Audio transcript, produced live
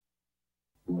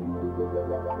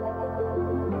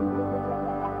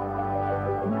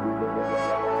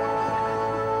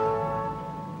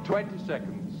20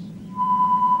 seconds.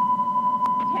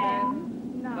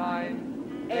 10,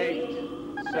 9, 8,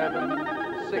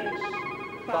 7, 6,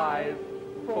 5,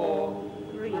 4,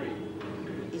 3.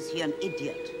 Is he an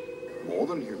idiot? More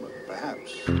than human,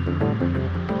 perhaps.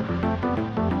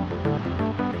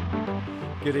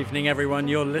 Good evening, everyone.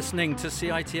 You're listening to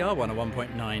CITR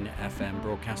 101.9 FM,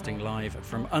 broadcasting live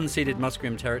from unceded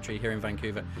Musqueam territory here in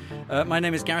Vancouver. My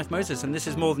name is Gareth Moses, and this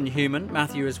is More Than Human.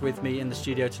 Matthew is with me in the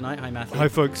studio tonight. Hi, Matthew. Hi,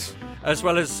 folks. As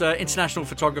well as international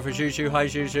photographer Juju. Hi,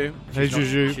 Juju. Hey,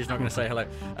 Juju. She's not going to say hello.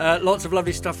 Lots of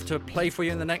lovely stuff to play for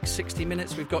you in the next 60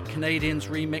 minutes. We've got Canadians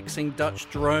remixing, Dutch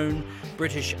drone,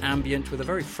 British ambient with a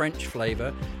very French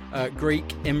flavour, Greek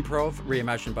improv,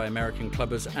 reimagined by American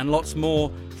clubbers, and lots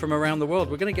more from around the world.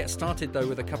 We're going to get started, though,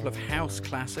 with a couple of house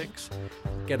classics,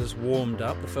 get us warmed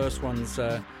up. The first one's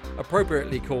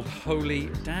appropriately called Holy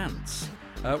Dance.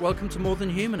 Welcome to More Than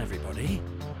Human, everybody.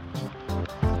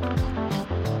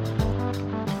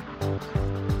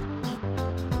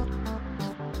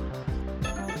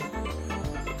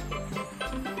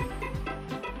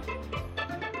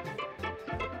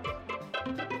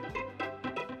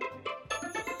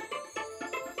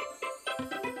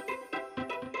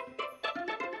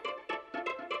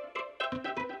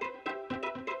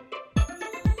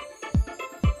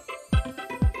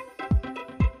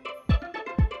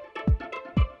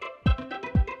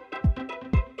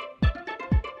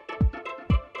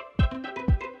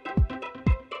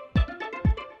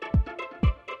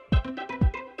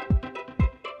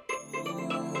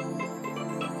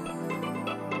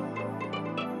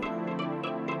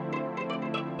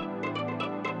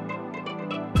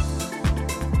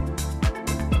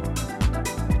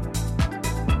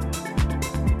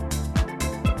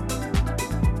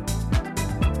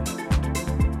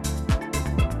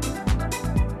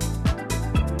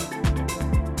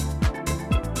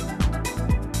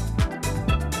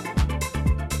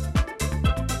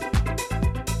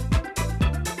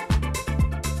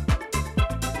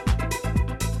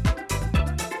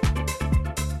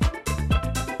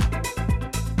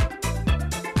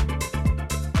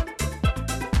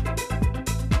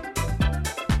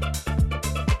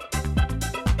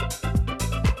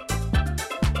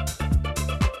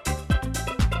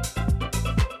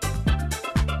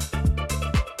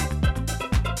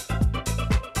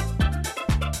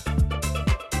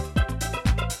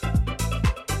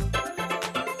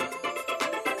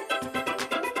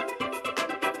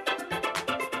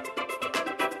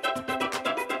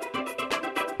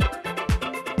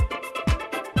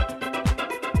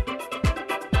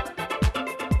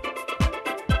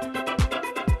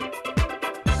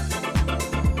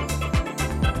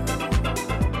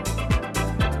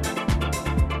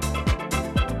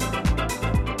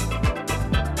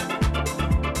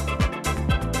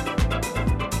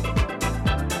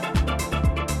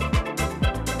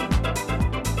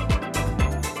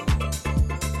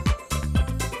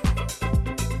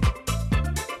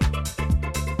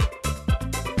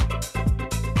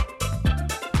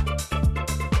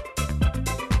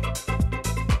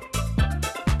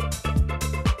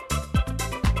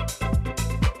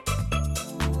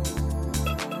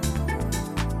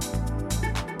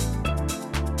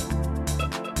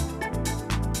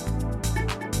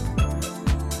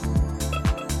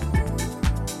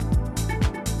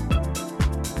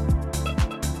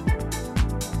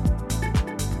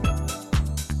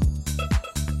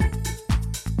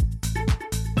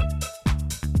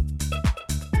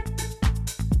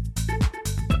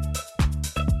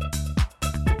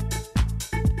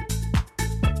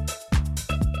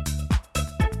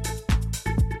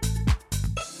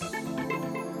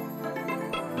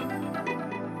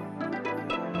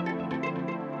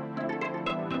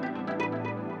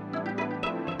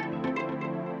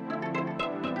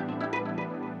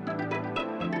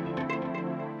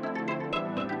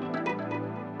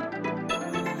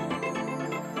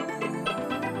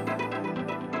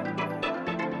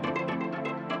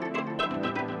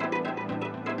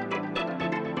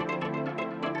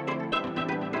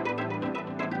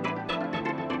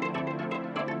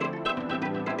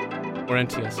 Or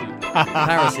NTSC.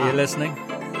 Paris, are you listening?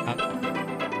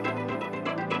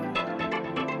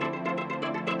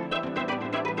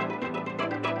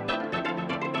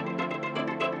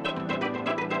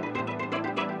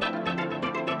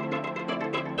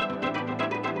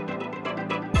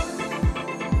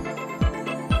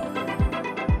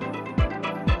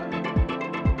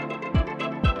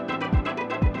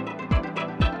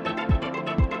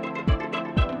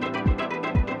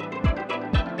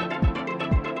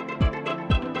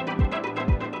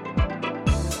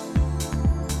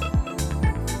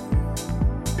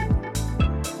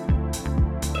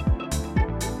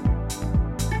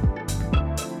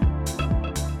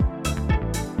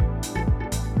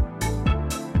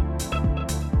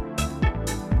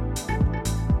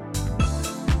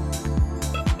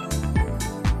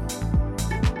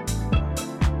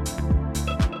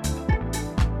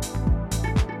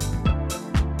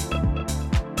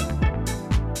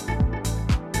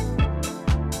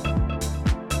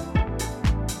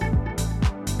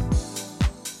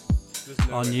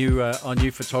 our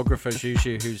new photographer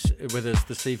Juju, who's with us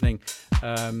this evening.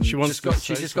 She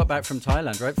just got back from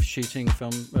Thailand, right, for shooting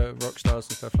film rock stars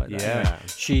and stuff like that. Yeah.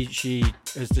 Anyway, she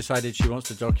has decided she wants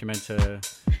to document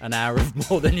an hour of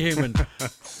More Than Human.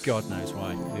 God knows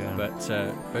why.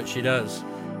 Yeah. But she does.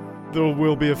 There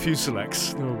will be a few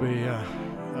selects. There will be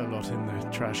a lot in the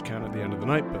trash can at the end of the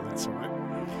night, but that's all right.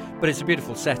 But it's a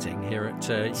beautiful setting here at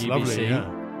UBC. Lovely,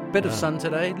 yeah. Bit of sun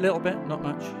today, little bit, not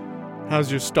much. How's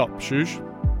your stop, Shush?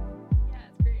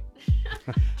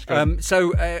 Yeah, it's great.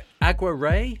 So Agua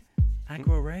Ray,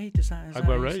 does that?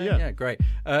 Agua Ray, yeah. Yeah, great.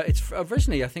 It's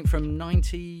originally, I think, from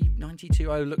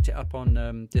 1992. I looked it up on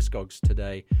Discogs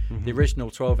today. Mm-hmm. The original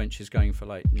 12-inch is going for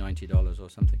like $90 or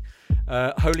something.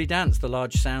 Holy Dance, the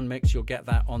large sound mix, you'll get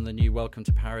that on the new Welcome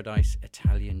to Paradise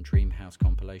Italian Dreamhouse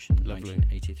compilation, Lovely.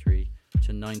 1983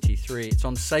 to 93. It's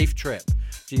on Safe Trip.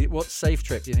 What's Safe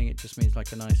Trip? Do you think it just means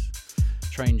like a nice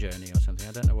train journey or something?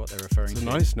 I don't know what they're referring to. It's a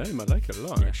nice name. I like it a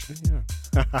lot, actually.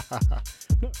 Yeah.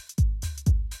 No.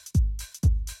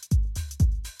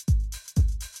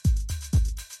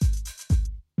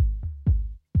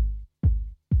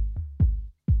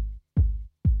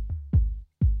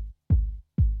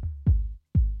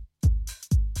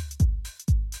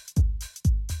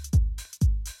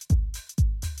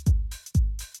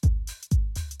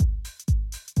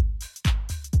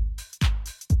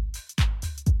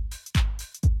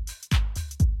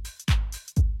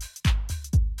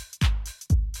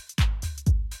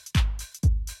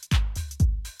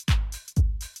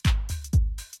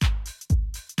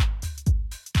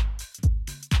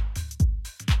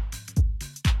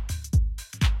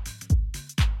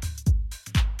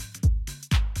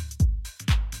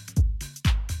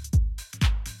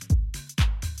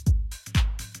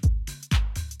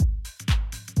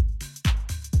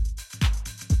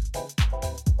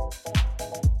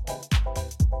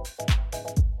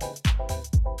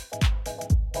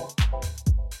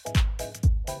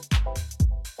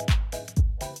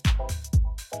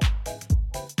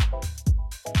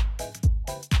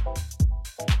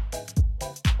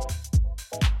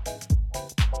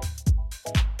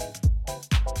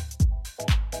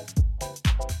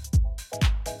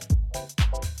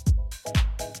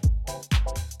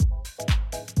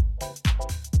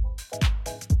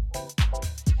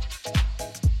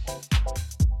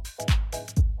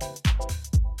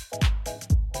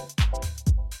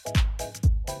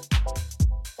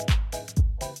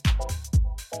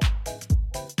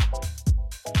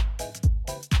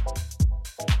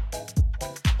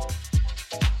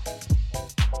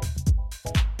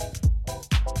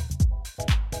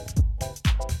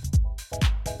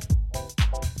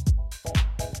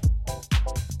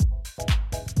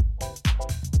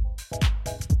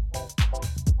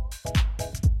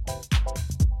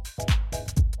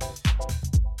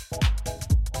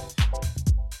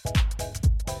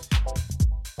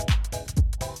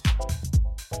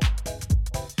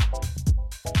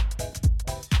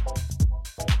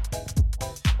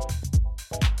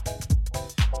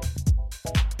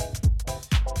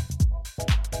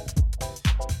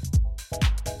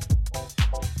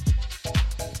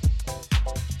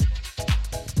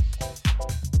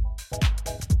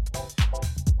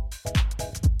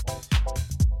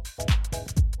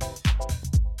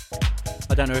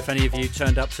 I don't know if any of you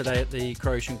turned up today at the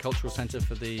Croatian Cultural Centre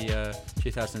for the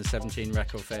 2017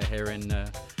 record fair here in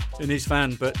East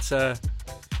Van, but it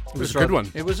was a good one.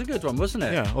 It was a good one, wasn't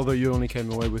it? Yeah, although you only came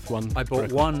away with one. I bought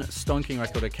record. one stonking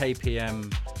record, a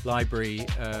KPM library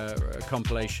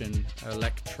compilation,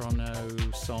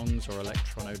 Electrono Songs or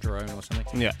Electrono Drone or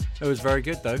something. Yeah. It was very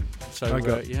good though. So I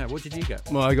got, what did you get?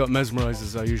 Well, I got mesmerised,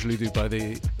 as I usually do, by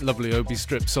the lovely Obi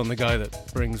strips on the guy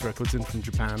that brings records in from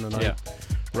Japan, and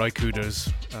Rai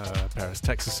Kuder's Paris,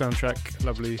 Texas soundtrack,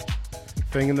 lovely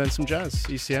thing, and then some jazz,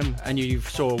 ECM. And you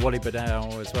saw Wally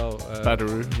Badao as well.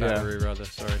 Badarou, rather,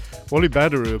 sorry. Wally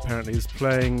Badarou apparently is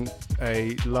playing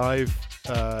a live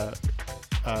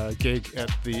gig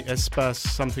at the Espace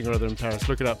something or other in Paris.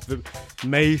 Look it up.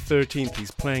 May 13th,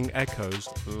 he's playing Echoes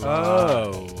live.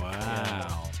 Oh, wow.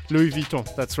 Yeah. Louis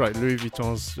Vuitton, that's right. Louis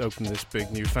Vuitton's opened this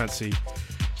big new fancy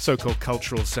so-called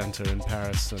cultural centre in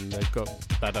Paris, and they've got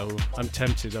Badarou. I'm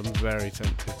tempted, I'm very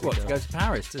tempted. To go to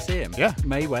Paris to see him? Yeah.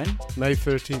 May when? May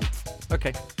 13th.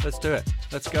 Okay, let's do it.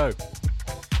 Let's go.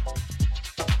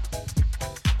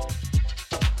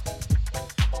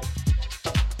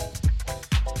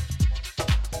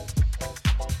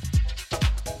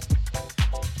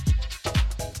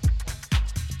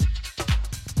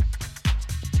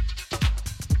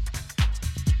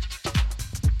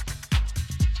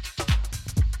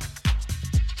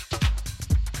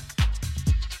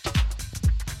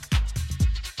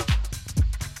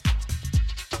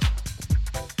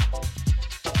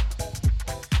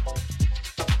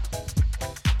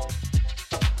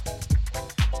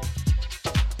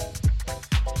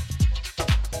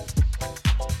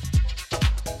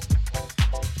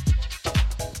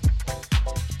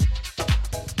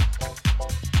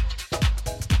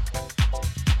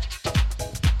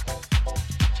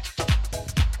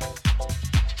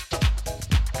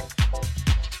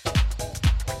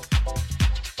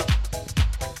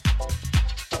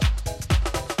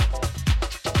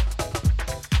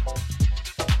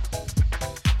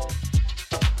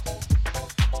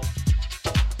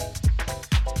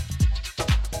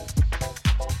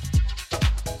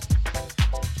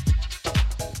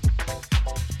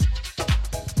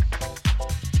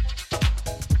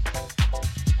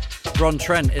 Ron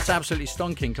Trent. It's absolutely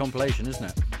stonking compilation, isn't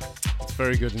it? It's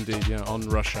very good indeed, yeah, on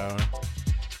Rush Hour.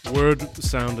 Word,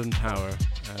 Sound and Power.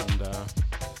 And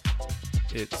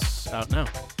it's out now.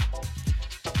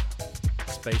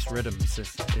 Space Rhythms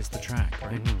is the track,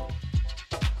 right? Mm-hmm.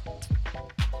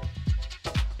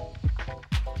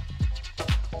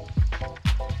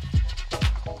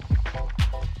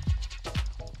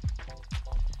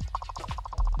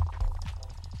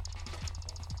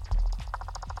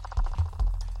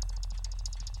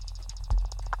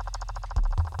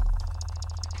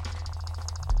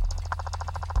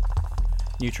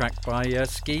 New track by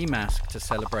Ski Mask to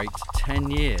celebrate 10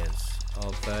 years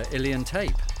of Ilian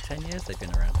Tape. 10 years they've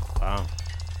been around. Wow.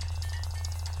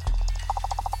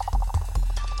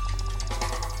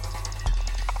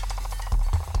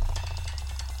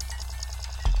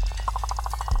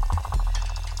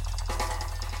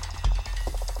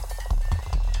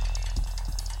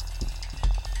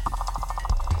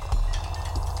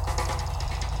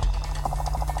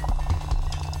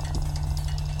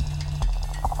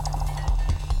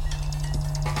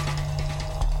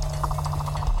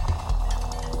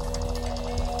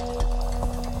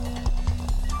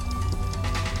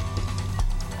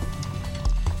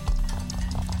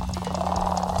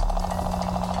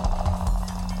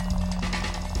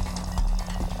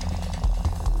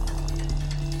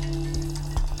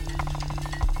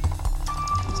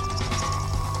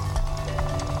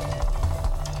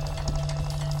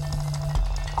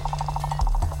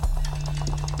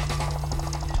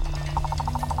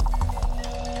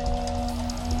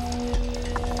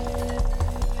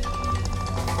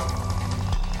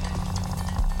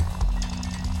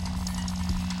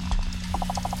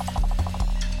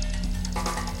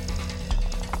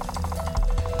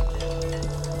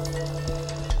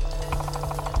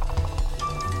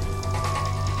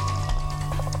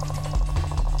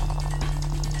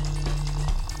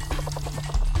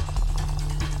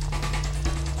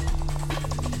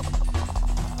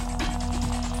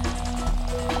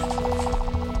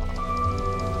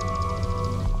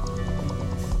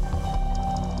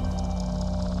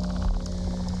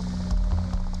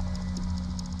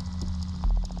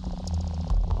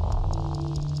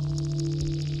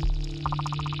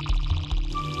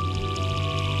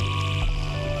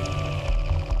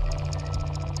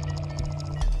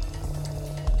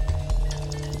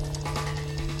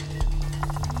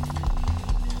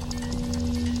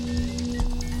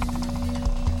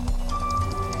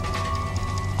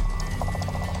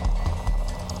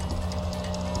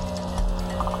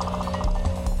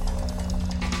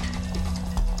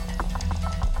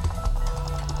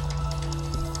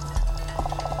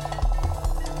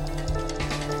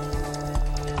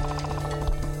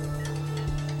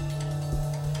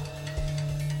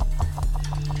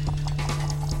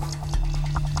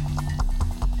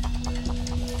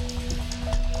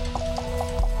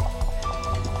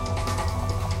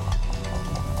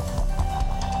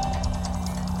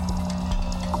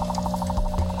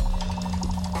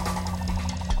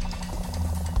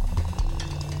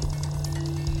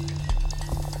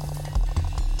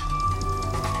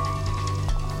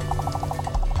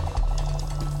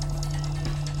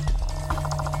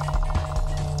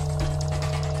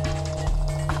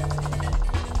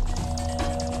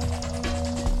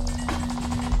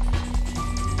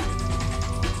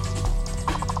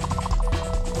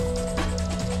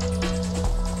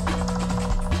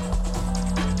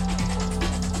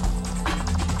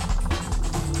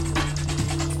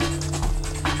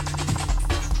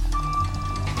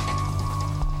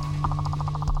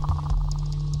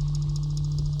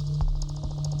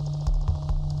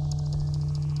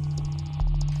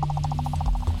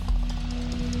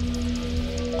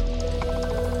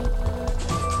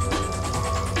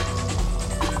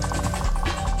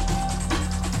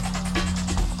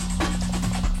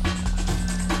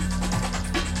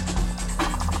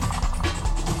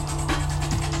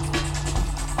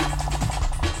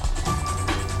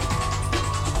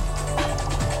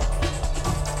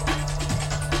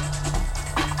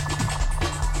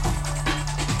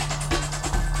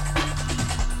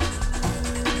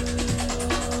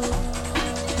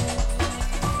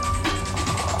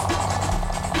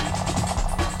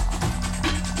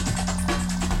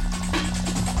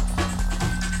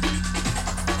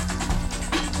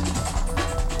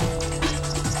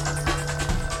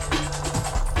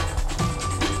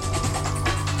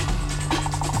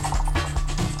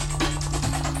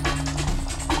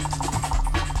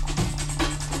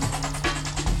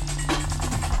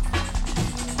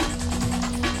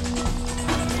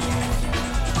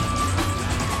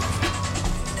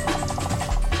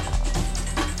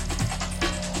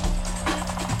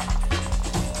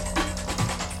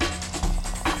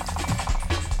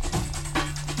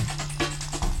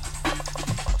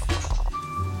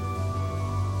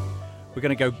 We're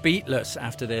going to go beatless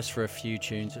after this for a few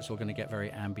tunes. It's all going to get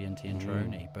very ambient-y and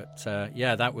drony. But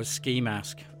yeah, that was Ski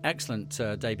Mask. Excellent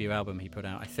debut album he put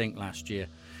out, I think, last year.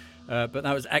 But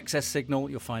that was Excess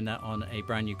Signal. You'll find that on a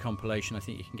brand new compilation. I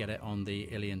think you can get it on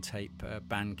the Ilian Tape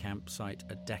Bandcamp site,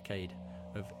 A Decade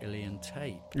of Ilian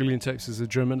Tape. Ilian Tapes is a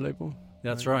German label?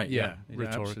 That's right, yeah.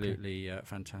 Rhetorically. Absolutely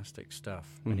fantastic stuff.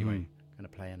 Anyway, I'm going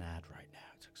to play an ad right now.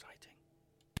 It's exciting.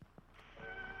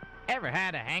 Ever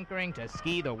had a hankering to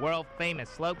ski the world-famous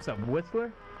slopes of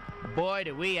Whistler? Boy,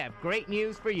 do we have great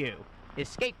news for you.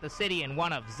 Escape the city in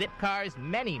one of Zipcar's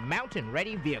many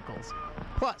mountain-ready vehicles.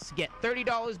 Plus, get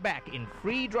 $30 back in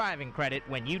free driving credit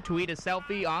when you tweet a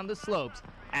selfie on the slopes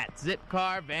at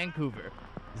Zipcar Vancouver.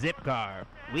 Zipcar,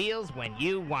 wheels when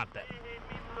you want them.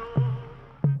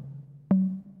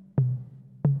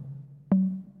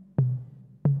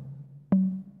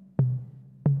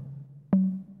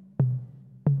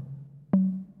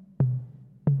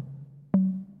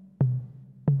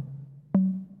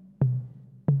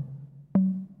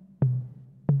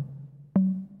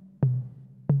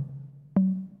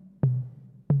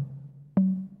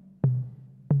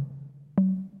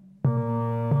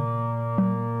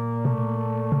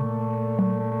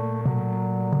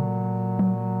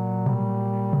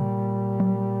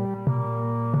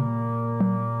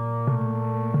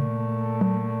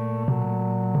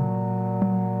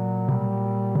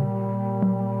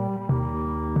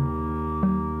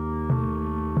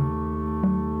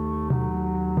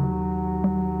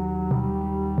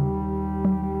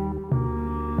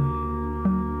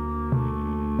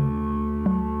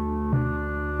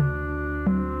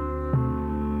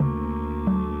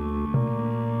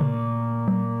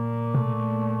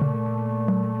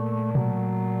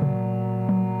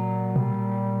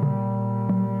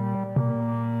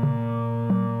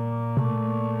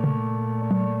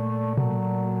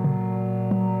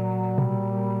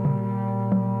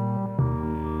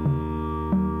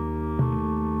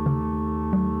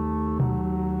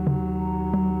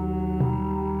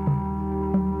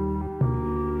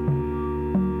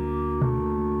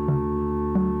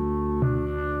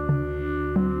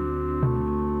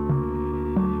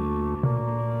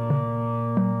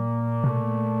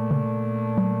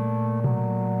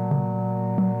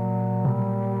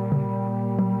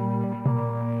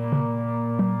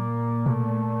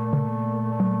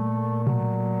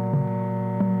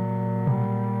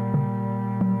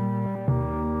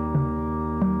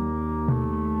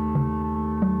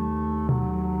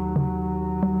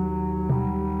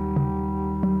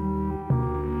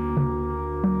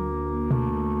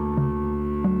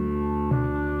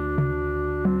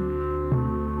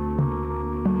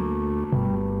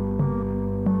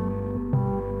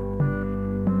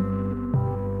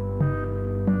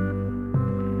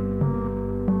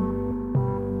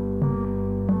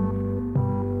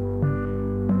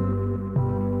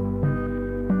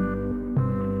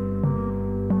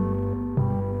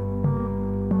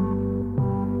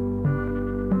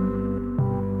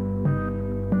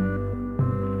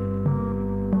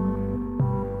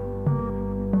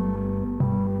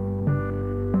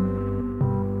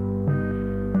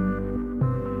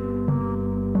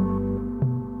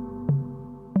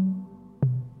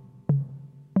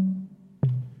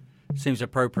 Seems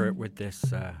appropriate with this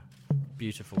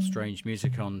beautiful, strange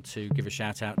music on to give a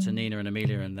shout out to Nina and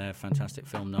Amelia and their fantastic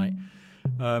film night.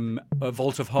 A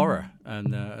Vault of Horror,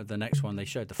 and the next one they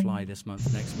showed The Fly this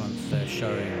month. Next month they're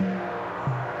showing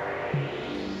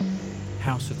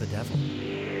House of the Devil.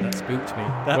 That spooked me.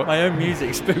 My own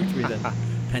music spooked me then.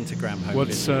 Pentagram Home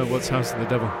What's House of the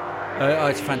Devil?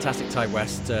 It's a fantastic Ty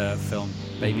West film,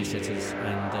 babysitters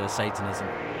and Satanism.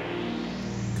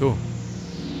 Cool.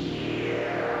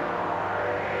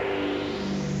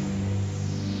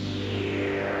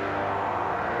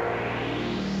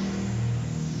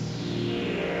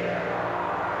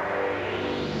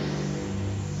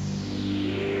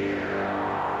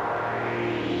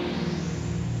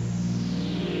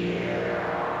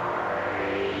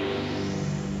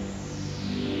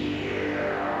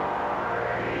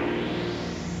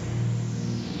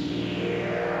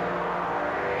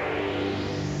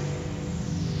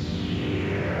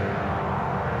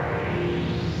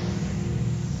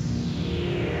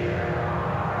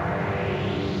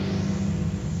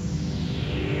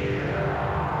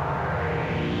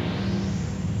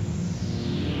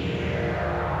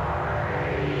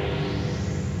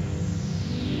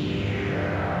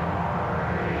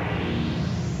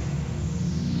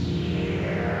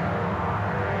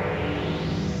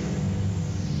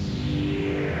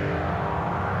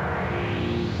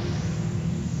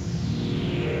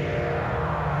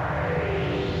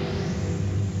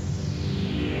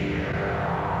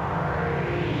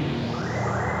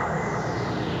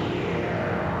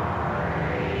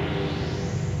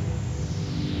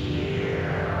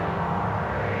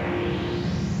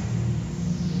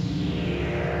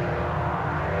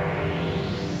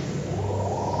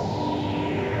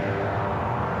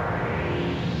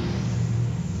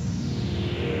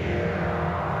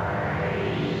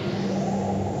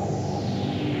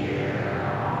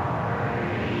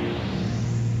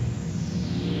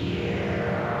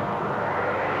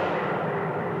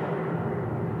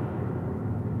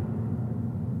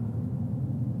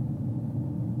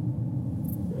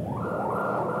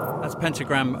 That's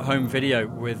Pentagram Home Video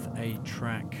with a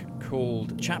track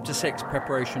called Chapter 6,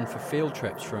 Preparation for Field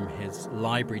Trips, from his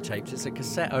library tapes. It's a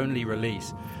cassette-only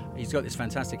release. He's got this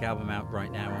fantastic album out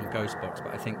right now on Ghostbox,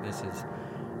 but I think this is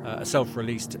a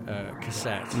self-released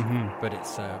cassette, but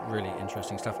it's really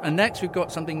interesting stuff. And next we've got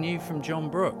something new from John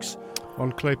Brooks. On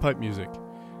Clay Pipe Music.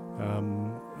 A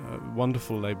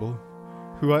wonderful label.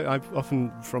 Who I've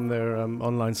often, from their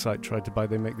online site, tried to buy.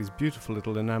 They make these beautiful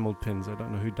little enameled pins. I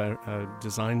don't know who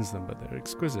designs them, but they're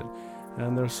exquisite.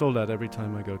 And they're sold out every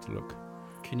time I go to look.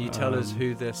 Can you tell us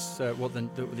who this, what the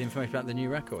information about the new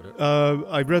record?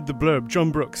 I read the blurb,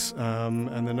 John Brooks,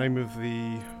 and the name of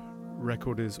the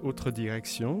record is Autre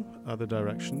Direction, Other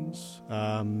Directions.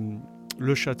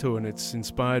 Le Chateau, and it's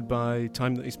inspired by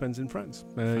time that he spends in France.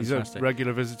 He's a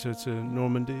regular visitor to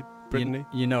Normandy, Brittany.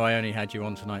 You know, I only had you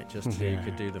on tonight just so you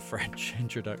could do the French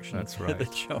introduction. That's right. The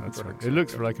John Brooks. Right. It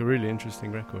looks like a really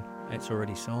interesting record. It's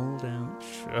already sold out.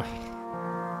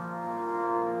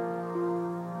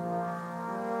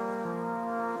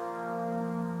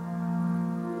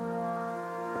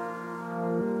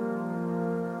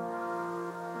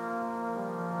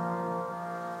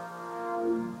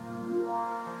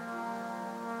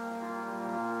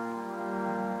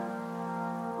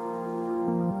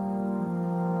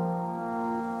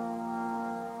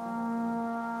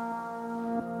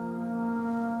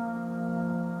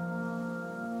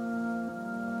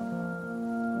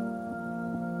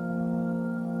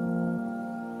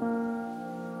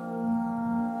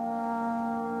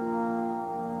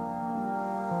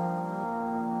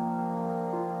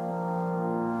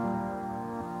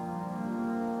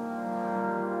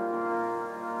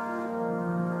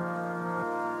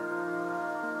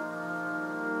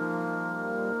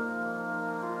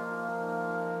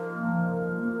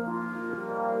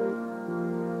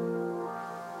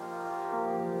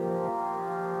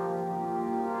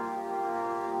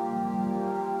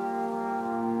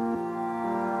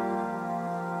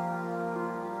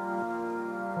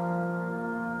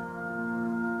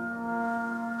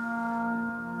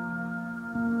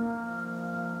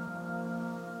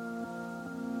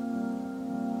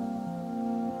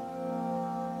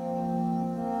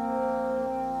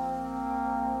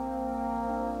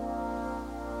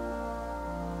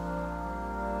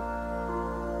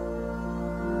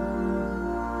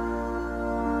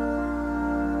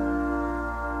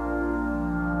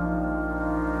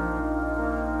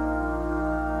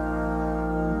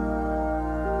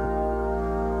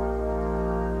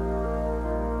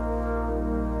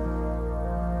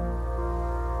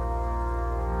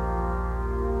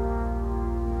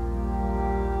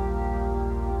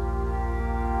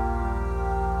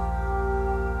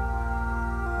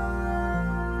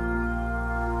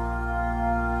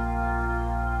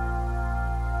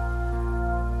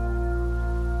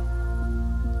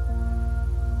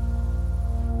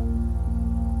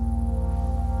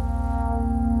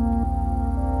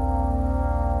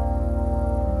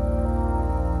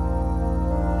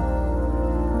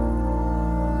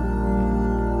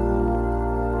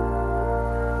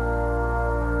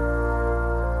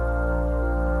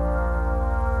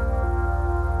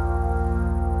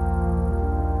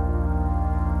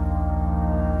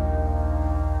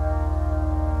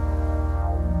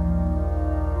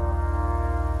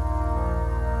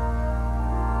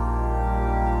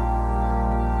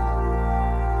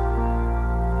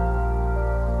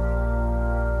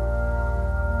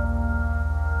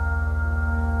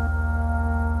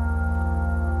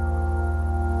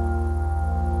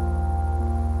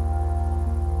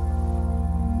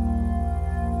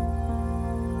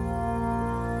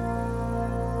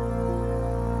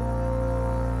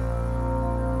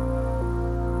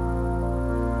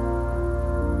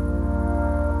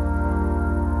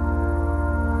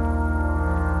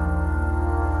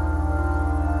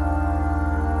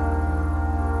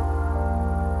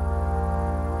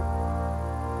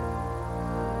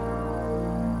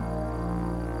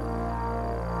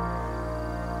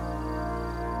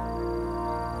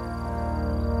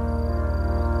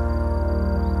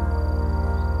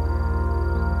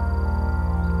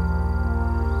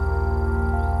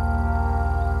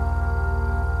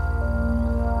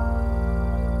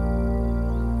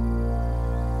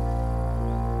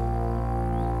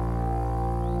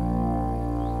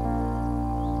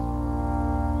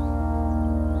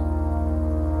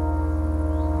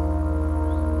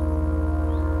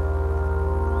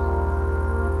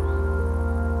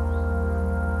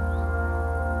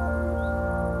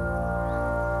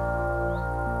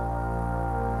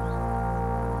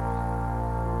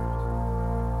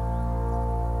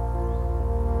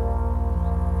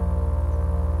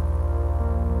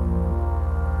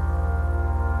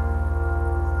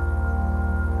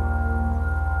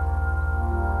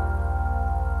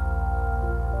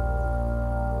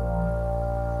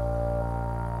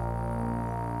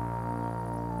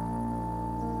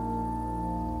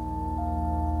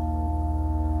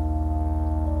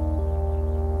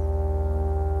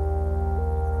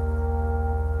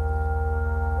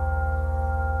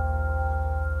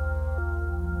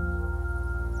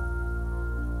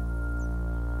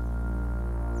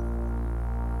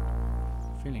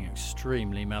 Feeling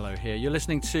extremely mellow here. You're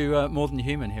listening to More Than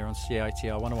Human here on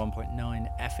CITR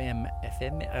 101.9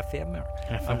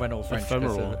 FM. I went all French.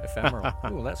 Ephemeral.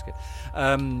 Oh, that's good.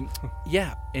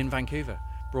 In Vancouver,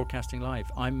 broadcasting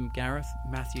live. I'm Gareth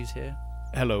Matthews here.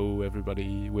 Hello,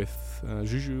 everybody, with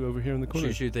Juju over here in the corner.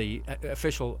 Juju, the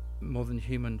official More Than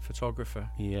Human photographer.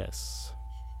 Yes.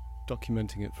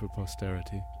 Documenting it for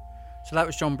posterity. So that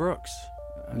was John Brooks.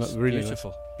 Really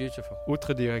beautiful, beautiful.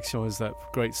 Autre direction is that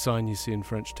great sign you see in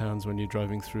French towns when you're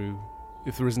driving through.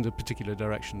 If there isn't a particular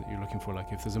direction that you're looking for,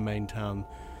 like if there's a main town,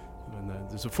 and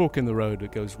there's a fork in the road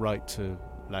that goes right to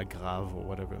La Grave or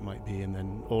whatever it might be, and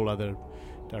then all other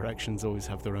directions always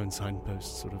have their own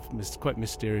signposts, sort of quite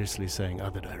mysteriously saying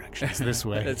other directions this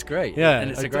way. That's great. Yeah,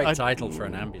 and it's a great title for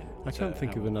an ambient. I can't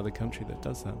think of another country that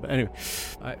does that. But anyway,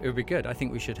 it would be good. I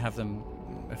think we should have them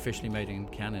officially made in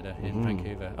Canada, in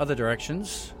Vancouver. Other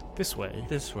directions? This way.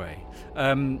 This way.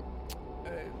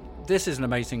 This is an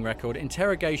amazing record,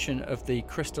 Interrogation of the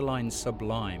Crystalline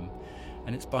Sublime,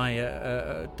 and it's by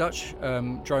a Dutch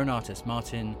drone artist,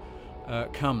 Martin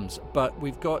Combs. But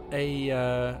we've got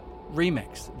a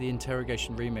remix, the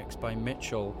Interrogation remix by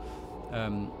Mitchell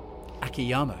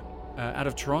Akiyama out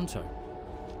of Toronto.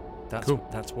 Cool.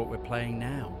 That's what we're playing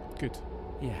now. Good.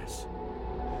 Yes.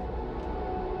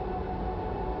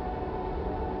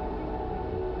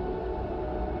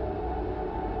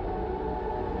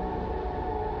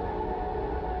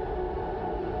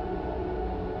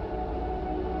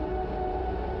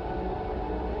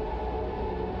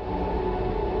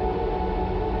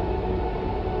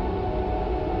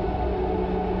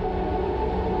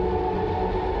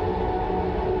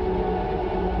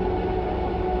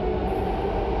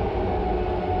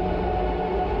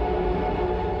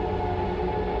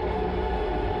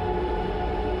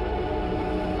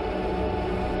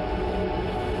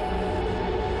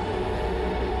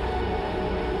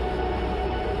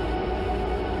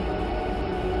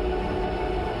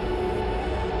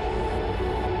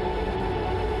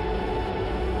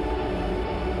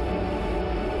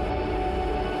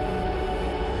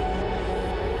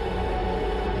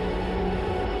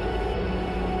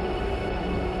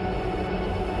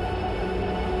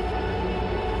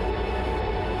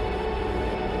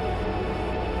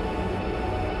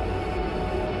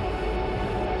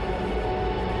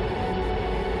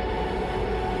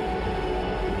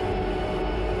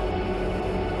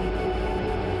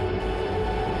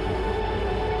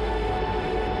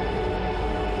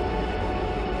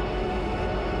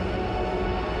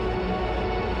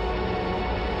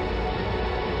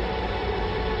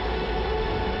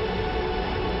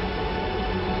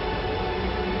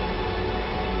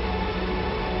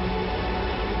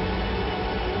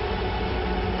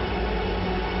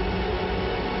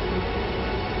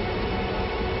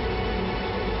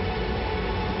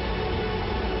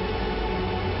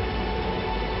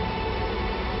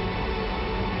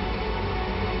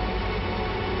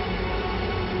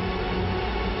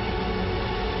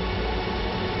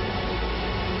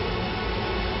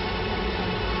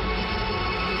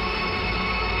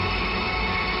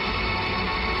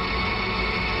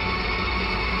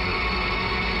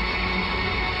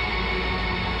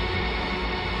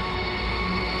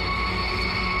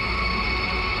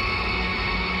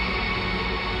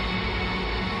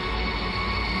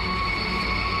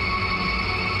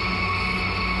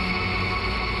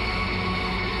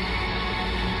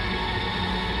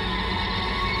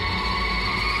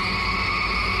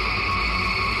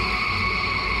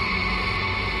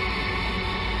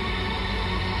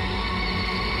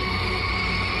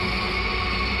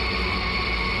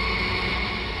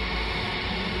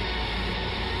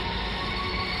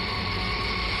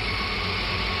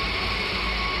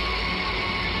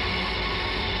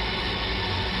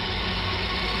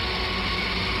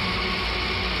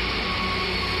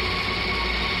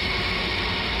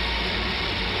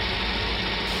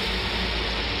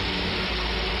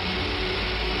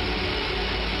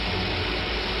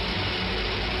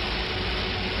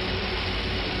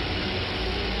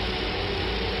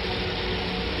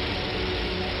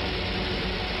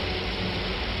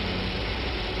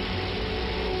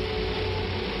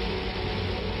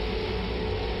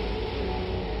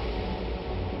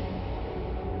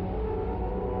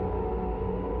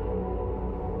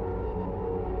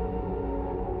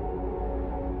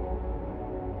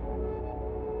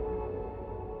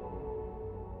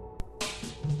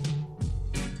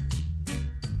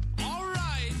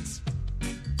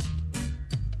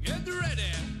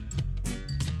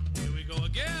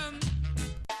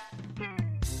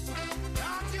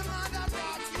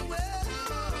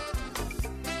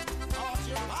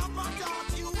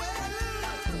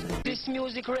 This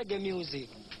music, reggae music,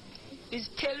 It's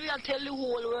tell the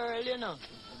whole world, you know.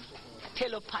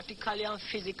 Telepathically and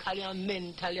physically and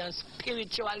mentally and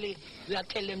spiritually, we are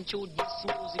telling them through this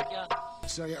music, yeah.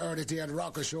 So you heard it here at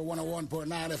Rocker Show 101.9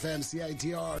 FM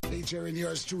CITR, featuring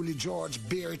yours truly, George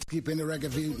Beard, keeping the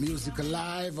reggae music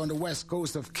alive on the west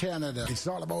coast of Canada. It's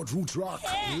all about roots rock,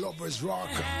 lovers rock,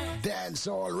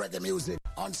 dancehall, reggae music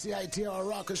on CITR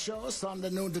Rocker Show, Sunday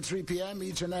noon to 3 p.m.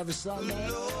 each and every Sunday.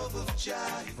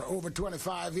 For over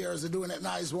 25 years of doing it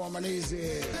nice, warm and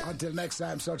easy. Until next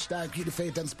time, such time, keep the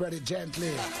faith and spread it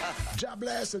gently. Jah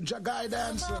bless and Jah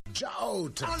guidance, Jah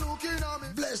out,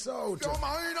 bless out. Your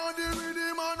mind on the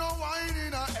rhythm and no wine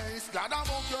in a ace. Glad I'm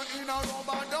up you in a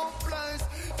rubber dump place.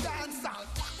 Dance and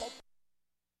pack up.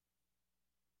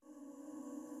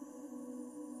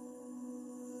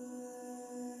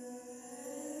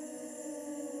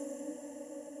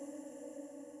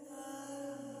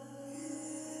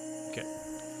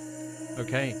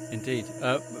 Okay, indeed.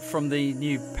 From the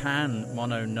new Pan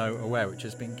Mono No Aware, which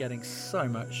has been getting so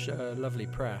much lovely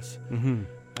press. Mm-hmm.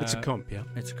 It's a comp, yeah.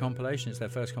 It's a compilation. It's their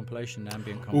first compilation,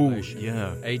 ambient compilation. Ooh,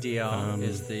 yeah. ADR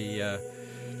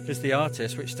is the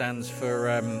artist, which stands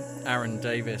for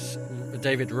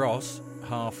David Ross,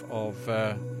 half of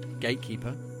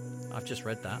Gatekeeper. I've just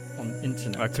read that on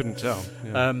internet. I couldn't tell.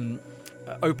 Yeah.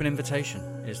 Open Invitation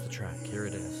is the track. Here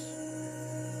it is.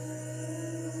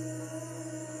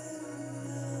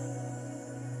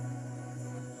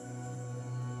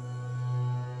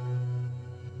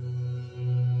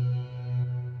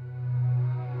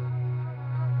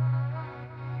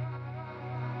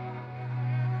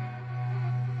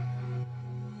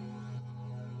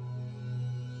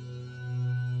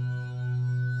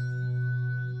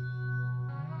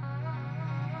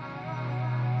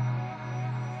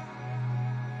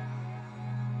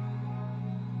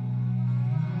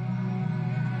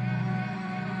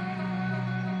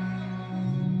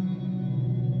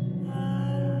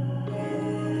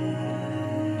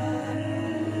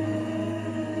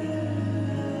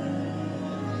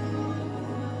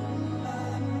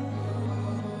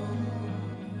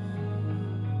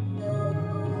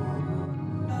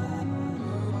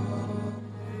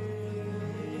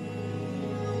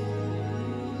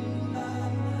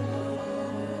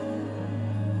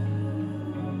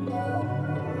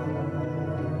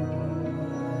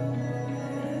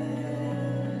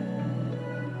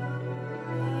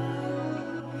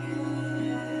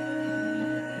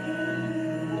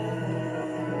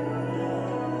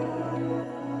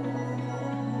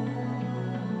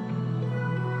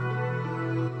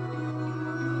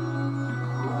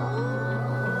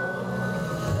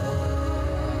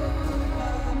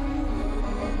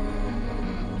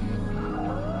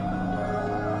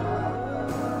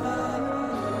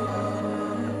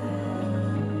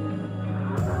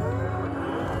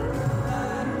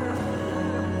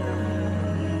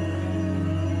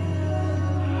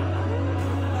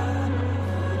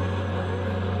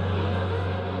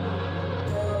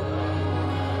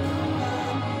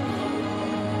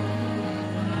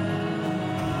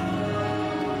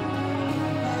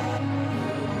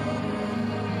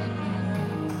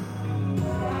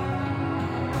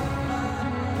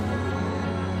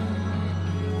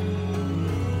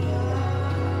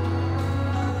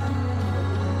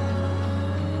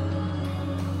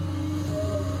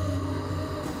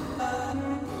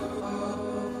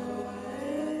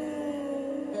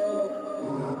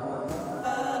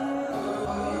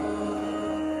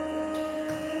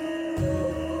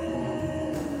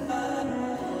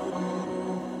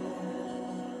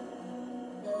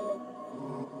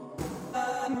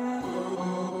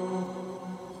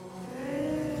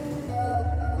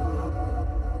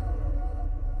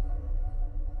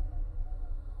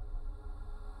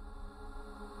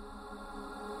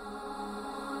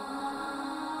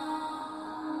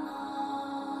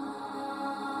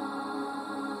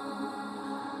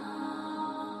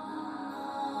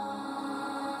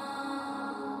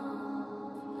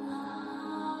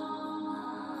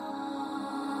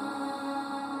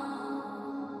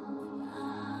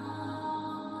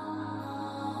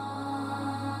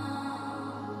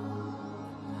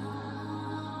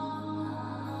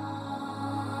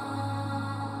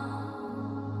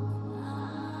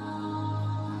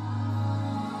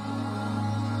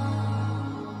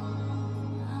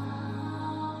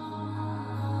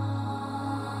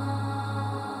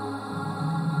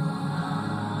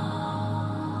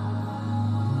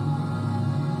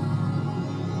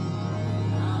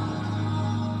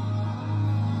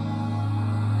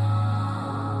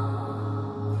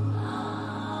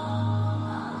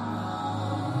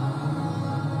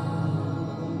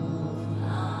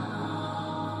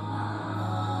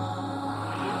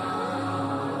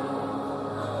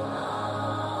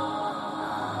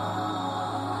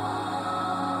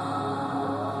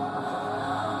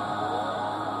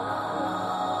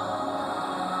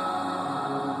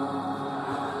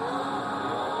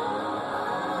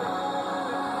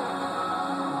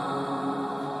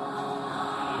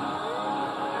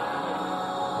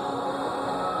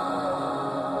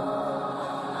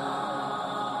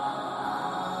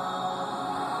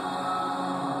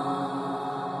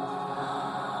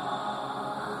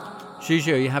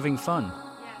 Gigi, are you having fun?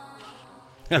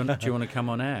 Do you want to come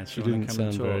on air? She didn't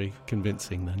sound very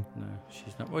convincing then. No,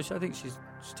 she's not. Well, I think she's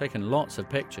taken lots of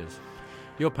pictures.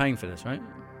 You're paying for this, right?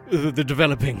 The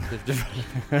developing.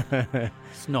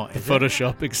 It's not, is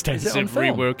Photoshop extensive on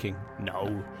film? reworking.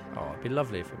 No. Oh, it'd be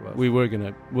lovely if it was. We were going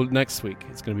to... Well, next week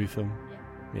it's going to be film.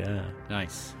 Yeah.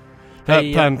 Nice.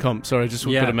 Pan Comp, sorry, I just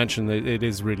wanted to mention that it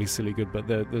is really silly good, but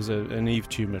there's an Eve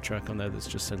Tumor track on there that's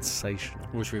just sensational.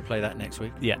 Well, should we play that next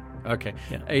week? Yeah. Okay.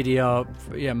 Yeah.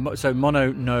 ADR, so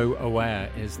Mono No Aware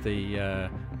is the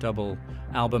double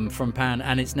album from Pan,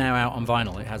 and it's now out on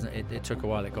vinyl. It took a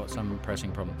while, it got some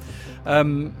pressing problem.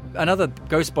 Another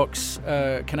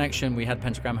Ghostbox connection, we had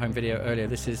Pentagram home video earlier.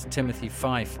 This is Timothy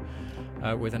Fife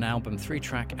with an album,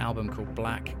 3-track album called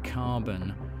Black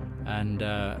Carbon. And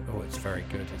it's very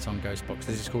good. It's on Ghostbox.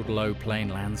 This is called Low Plain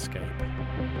Landscape.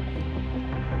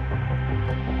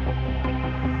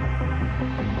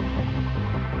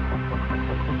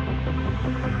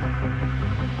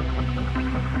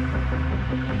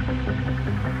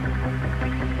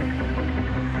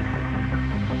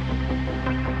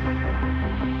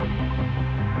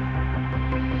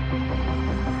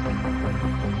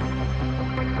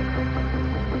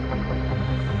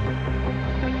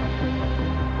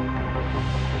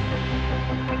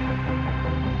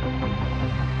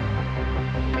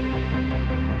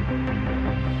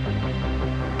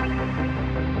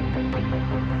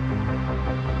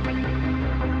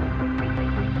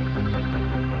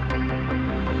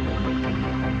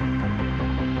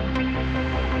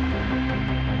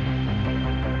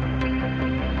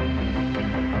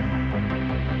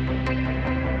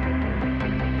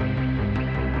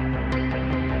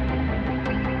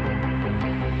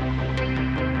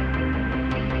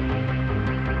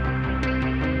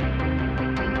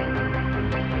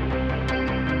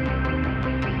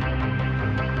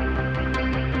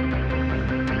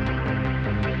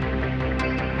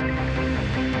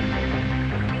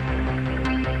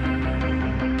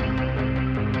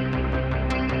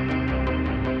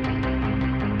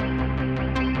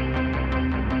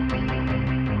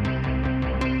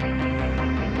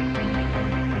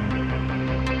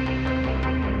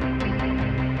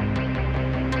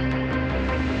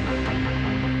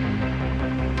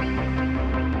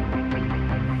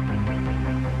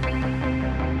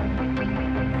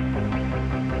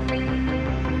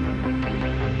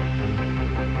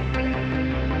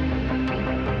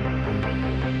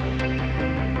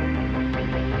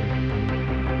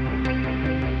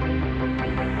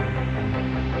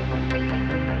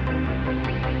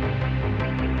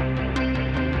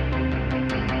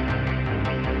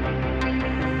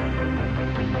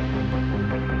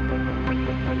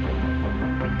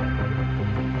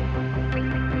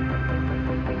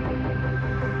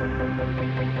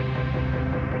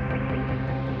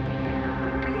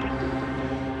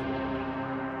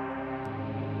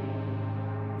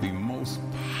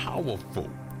 Powerful,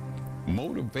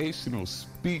 motivational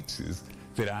speeches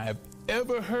that I have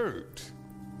ever heard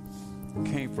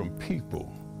came from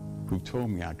people who told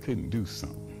me I couldn't do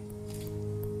something.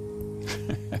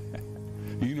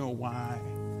 You know why?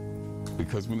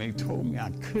 Because when they told me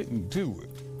I couldn't do it,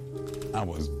 I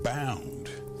was bound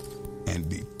and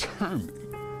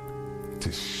determined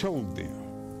to show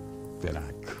them that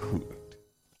I could.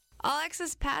 All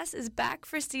Access Pass is back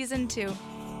for Season 2.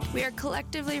 We are a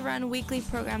collectively run weekly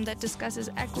program that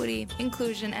discusses equity,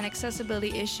 inclusion, and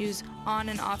accessibility issues on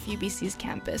and off UBC's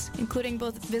campus, including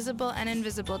both visible and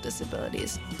invisible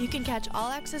disabilities. You can catch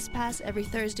All Access Pass every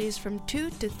Thursdays from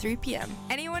 2 to 3 p.m.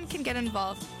 Anyone can get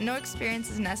involved. No experience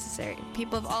is necessary.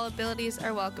 People of all abilities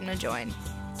are welcome to join.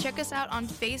 Check us out on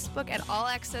Facebook at All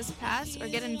Access Pass or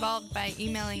get involved by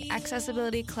emailing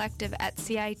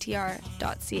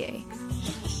accessibilitycollective@citr.ca.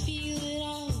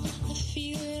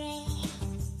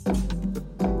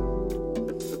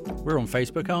 We're on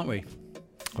Facebook, aren't we?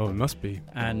 Oh, it must be.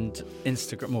 And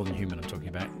Instagram, More Than Human I'm talking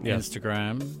about. Yeah.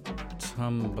 Instagram,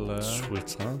 Tumblr.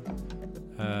 Twitter.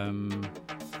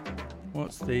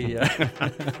 What's the...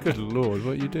 Good Lord,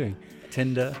 what are you doing?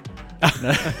 Tinder.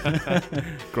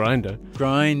 Grindr.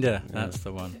 That's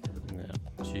the one. Yeah.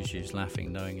 She's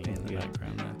laughing knowingly in the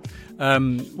background there.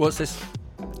 What's this?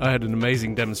 I had an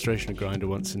amazing demonstration of Grindr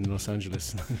once in Los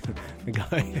Angeles. The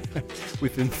guy,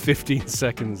 within 15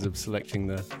 seconds of selecting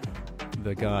the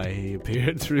guy, he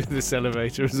appeared through this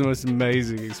elevator. It was the most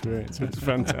amazing experience. It was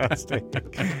fantastic.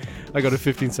 I got a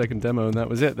 15-second demo and that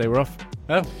was it. They were off.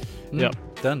 Oh. Yep.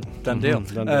 Done deal.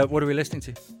 Done deal. What are we listening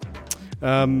to?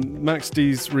 Max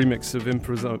D's remix of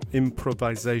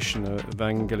Improvisation,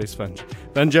 Vangelis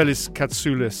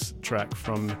Katsoulis track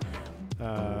from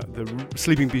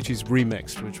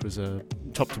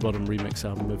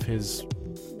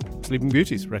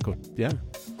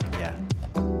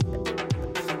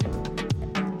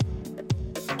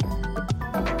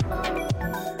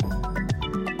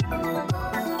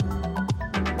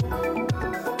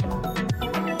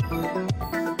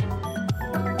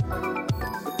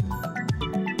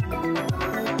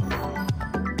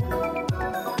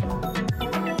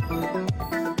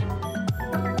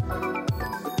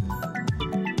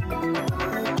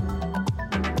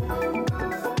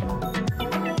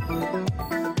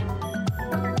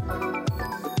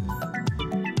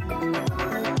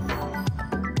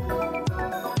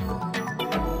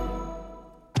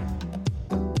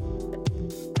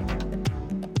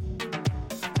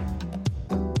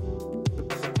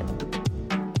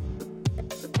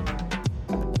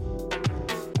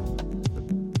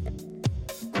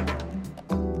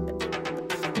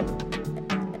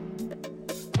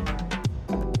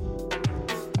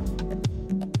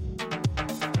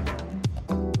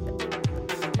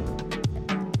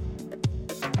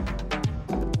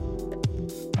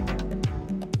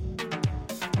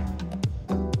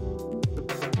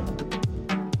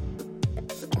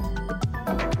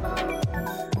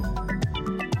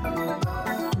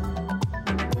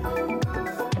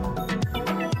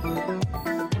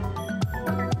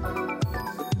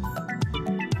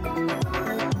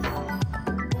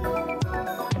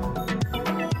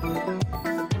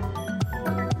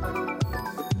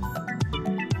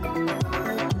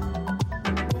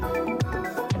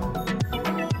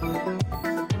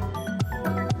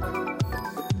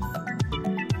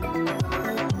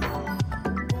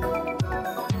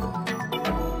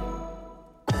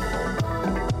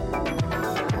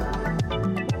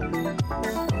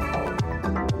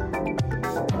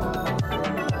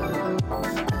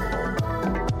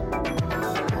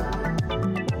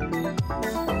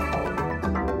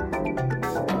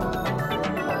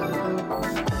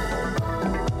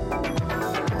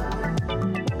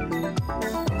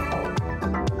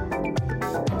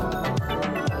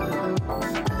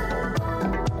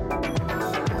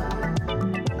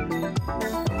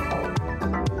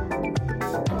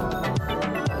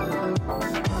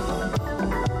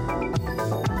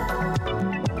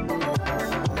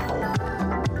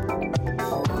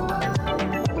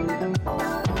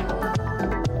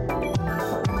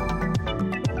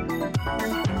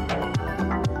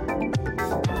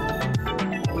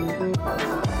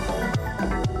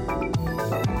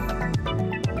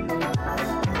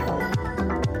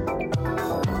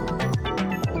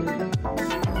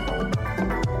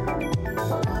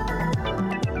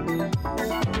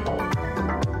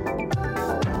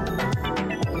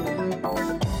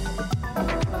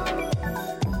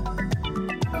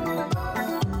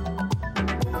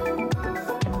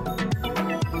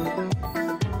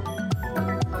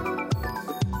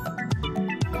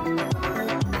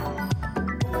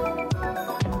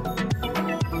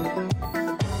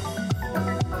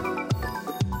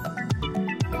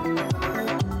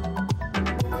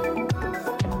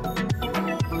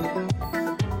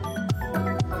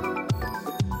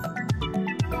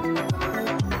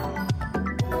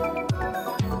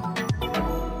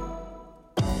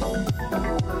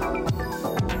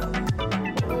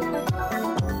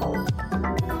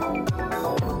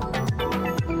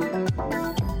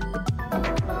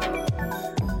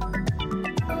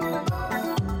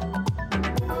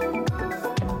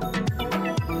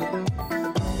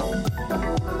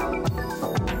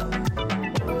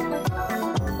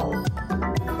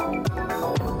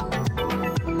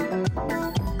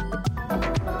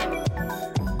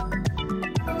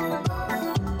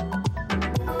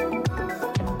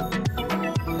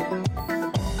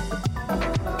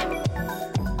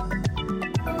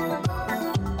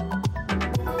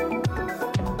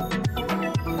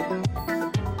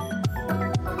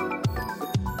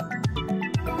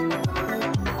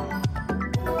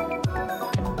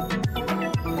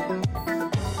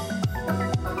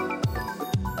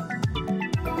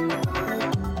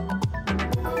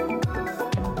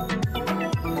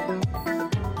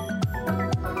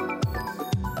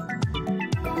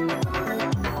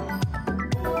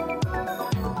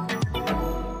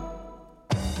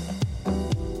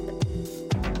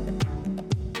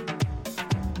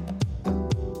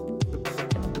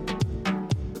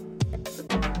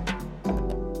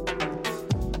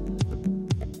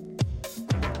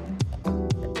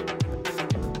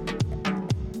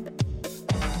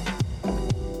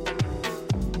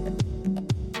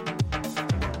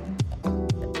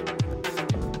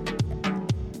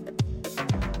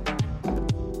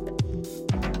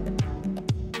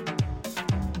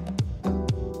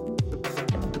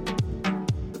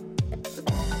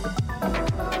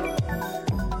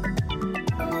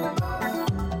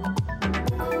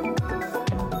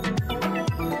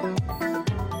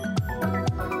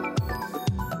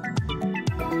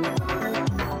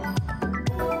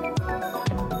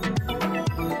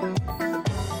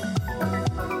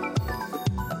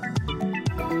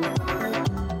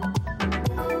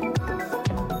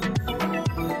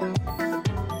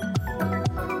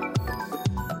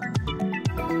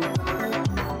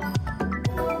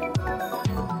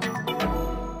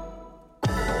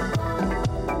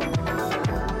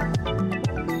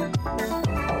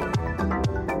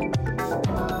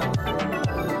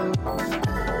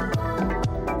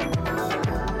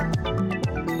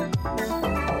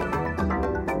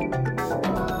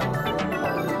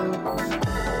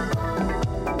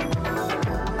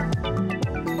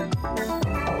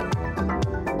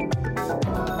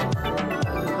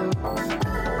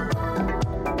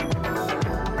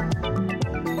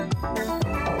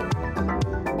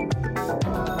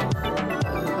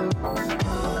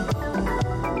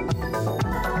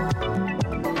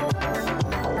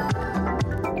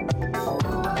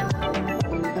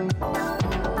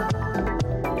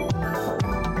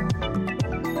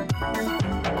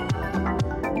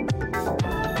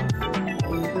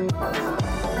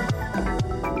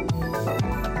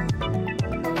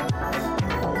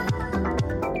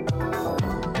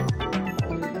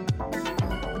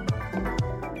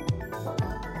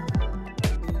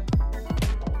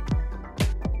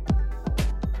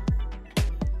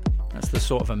That's the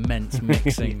sort of immense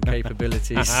mixing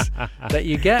capabilities that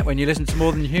you get when you listen to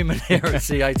More Than Human here at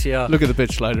CITR. Look at the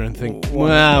pitch slider and think,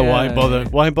 why bother?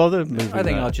 Why bother? I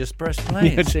think I'll just press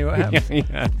play and see what happens.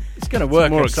 It's going to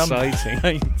work. More at some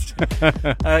exciting.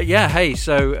 Hey,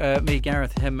 so me,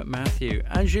 Gareth, him, Matthew,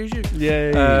 and Juju.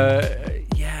 Yay.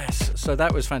 Yes, so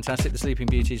that was fantastic. The Sleeping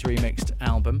Beauties remixed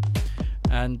album.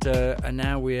 And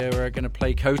now we're going to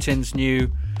play Cotin's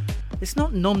new... It's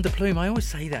not nom de plume. I always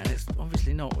say that. It's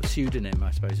obviously not. Pseudonym, I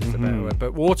suppose, is the better word.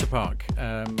 But Waterpark,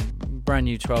 brand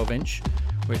new 12-inch,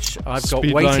 which I've got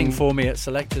waiting for me at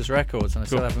Selectors Records, and I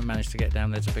still haven't managed to get down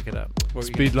there to pick it up.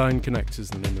 Speedline Connect is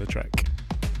the name of the track.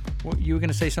 What, you were going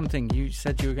to say something. You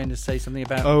said you were going to say something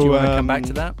about... do you want to come back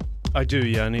to that? I do,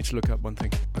 yeah. I need to look up one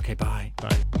thing. Okay, bye.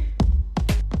 Bye.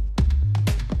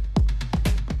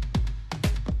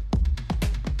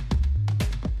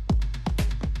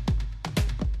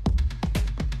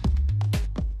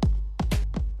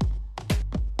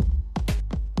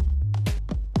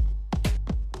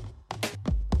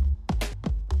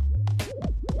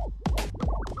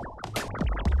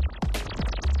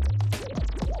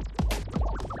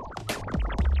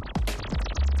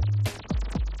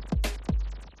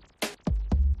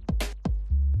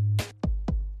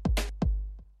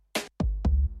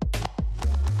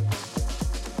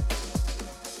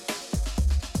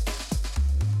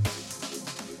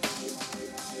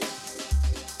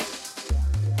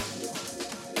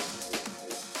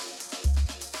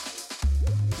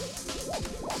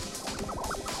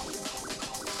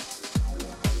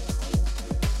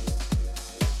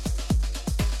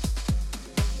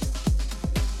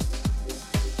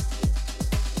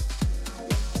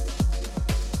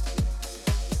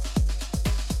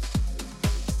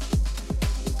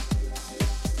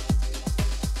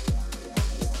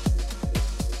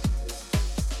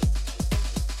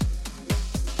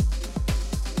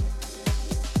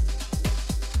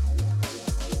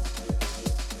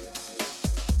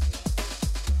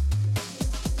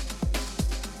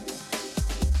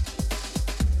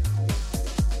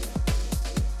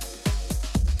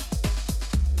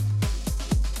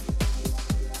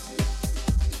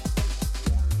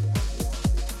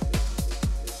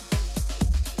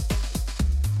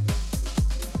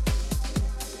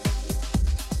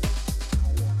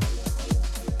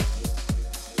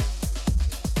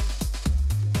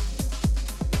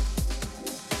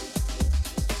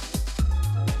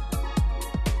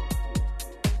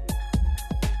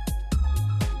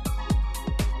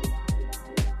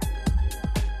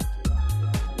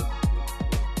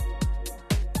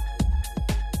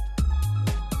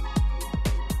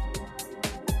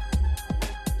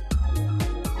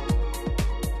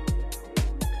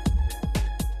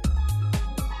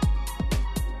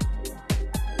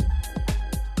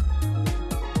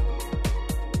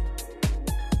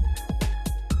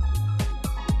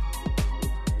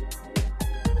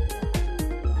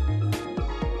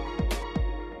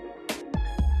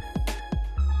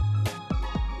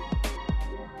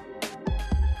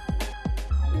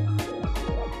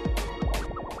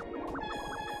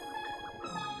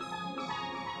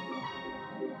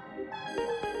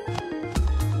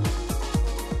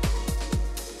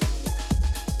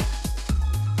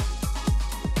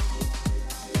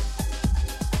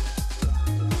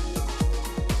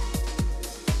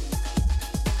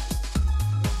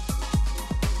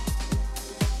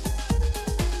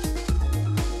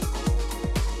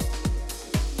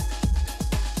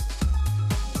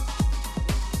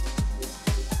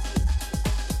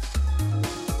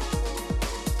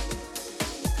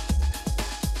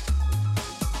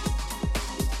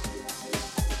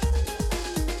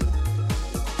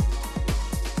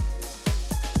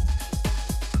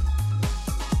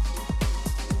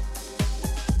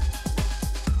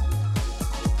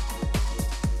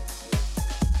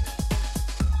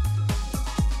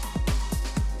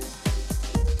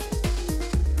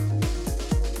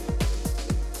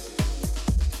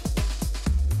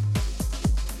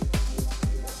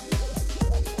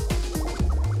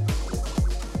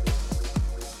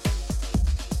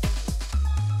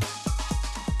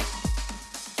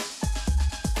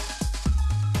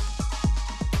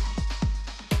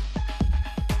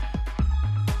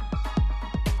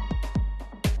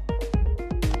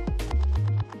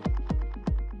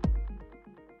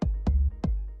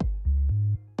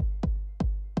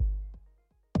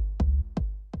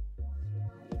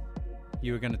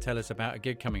 You were going to tell us about a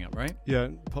gig coming up, right? Yeah,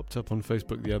 it popped up on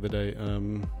Facebook the other day.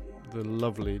 The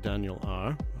lovely Daniel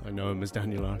R. I know him as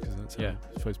Daniel R. because that's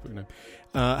his Facebook name.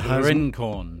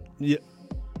 Rincorn. Yeah.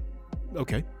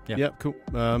 Okay. Yeah, cool.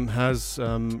 Has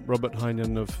Robert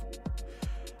Heinen of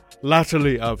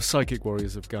latterly of Psychic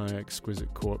Warriors of Gaia,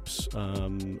 Exquisite Corpse,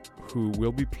 who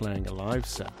will be playing a live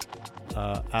set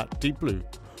at Deep Blue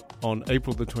on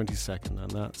April the 22nd,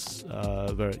 and that's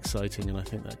very exciting, and I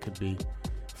think that could be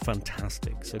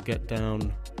fantastic. So get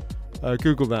down,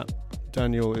 Google that.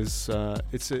 Daniel is,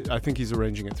 I think he's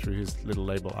arranging it through his little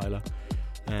label, Isla.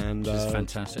 And it's a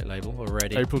fantastic label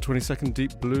already. April 22nd,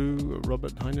 Deep Blue,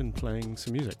 Robert Heinen playing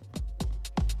some music.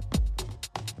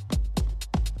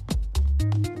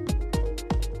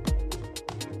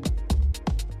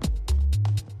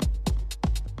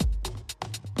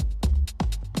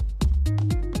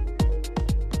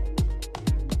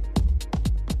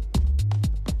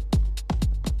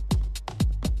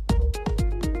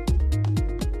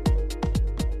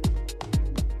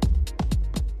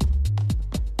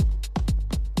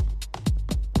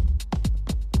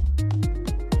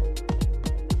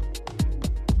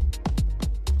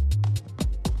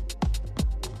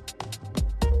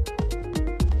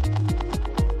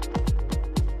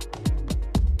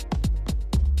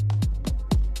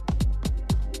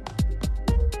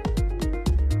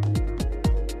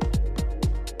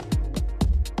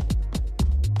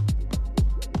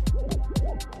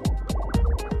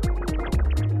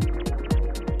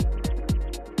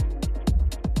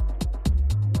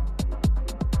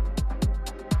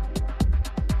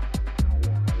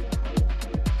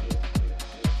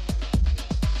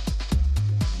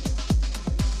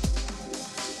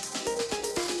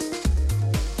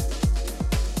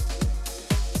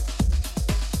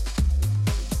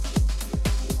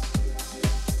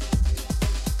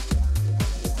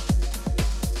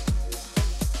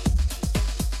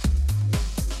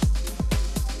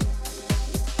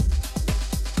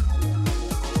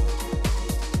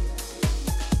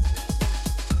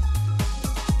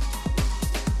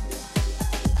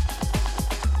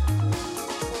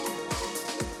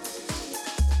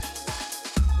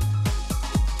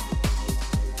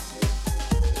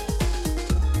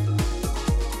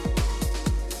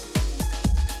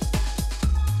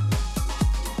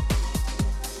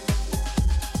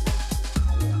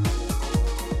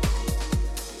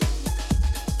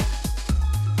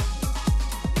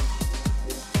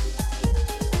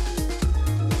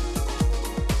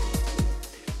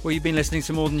 Well, you've been listening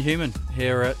to More Than Human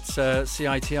here at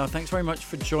CITR. Thanks very much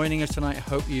for joining us tonight.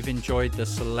 Hope you've enjoyed the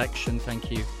selection. Thank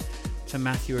you to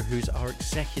Matthew, who's our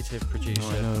executive producer.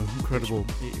 I know, incredible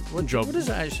job. What does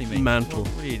that actually mean? Mantle.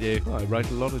 What do you do? Well, I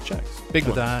write a lot of checks. Big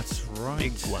ones. That's right.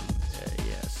 Big ones.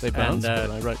 Yes. They bounce,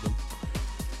 but I write them.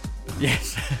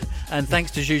 Yes. And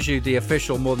thanks to Juju, the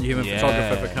official More Than Human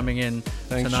photographer, for coming in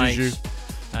tonight. Juju.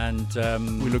 And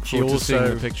we look forward to seeing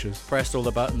the pictures. Pressed all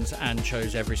the buttons and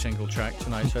chose every single track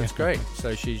tonight, so it's great.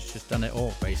 So she's just done it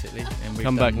all, basically. And we've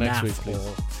Come back done next week,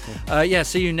 please.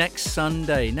 See you next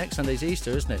Sunday. Next Sunday's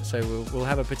Easter, isn't it? So we'll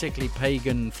have a particularly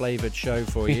pagan flavoured show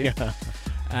for you.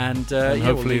 And hopefully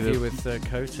we'll leave you with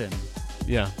Kotin.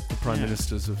 Yeah, the prime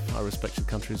ministers of our respective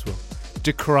countries will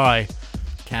decry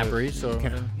Cadbury's or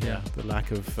the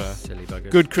lack of silly buggers.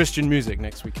 Good Christian music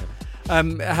next weekend.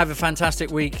 Have a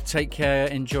fantastic week. Take care.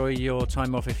 Enjoy your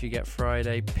time off if you get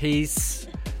Friday. Peace.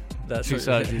 That's peace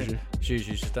out, Juju.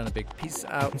 Juju's just done a big peace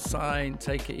out sign.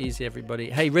 Take it easy, everybody.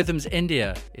 Hey, Rhythms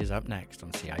India is up next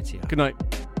on CITR. Good night.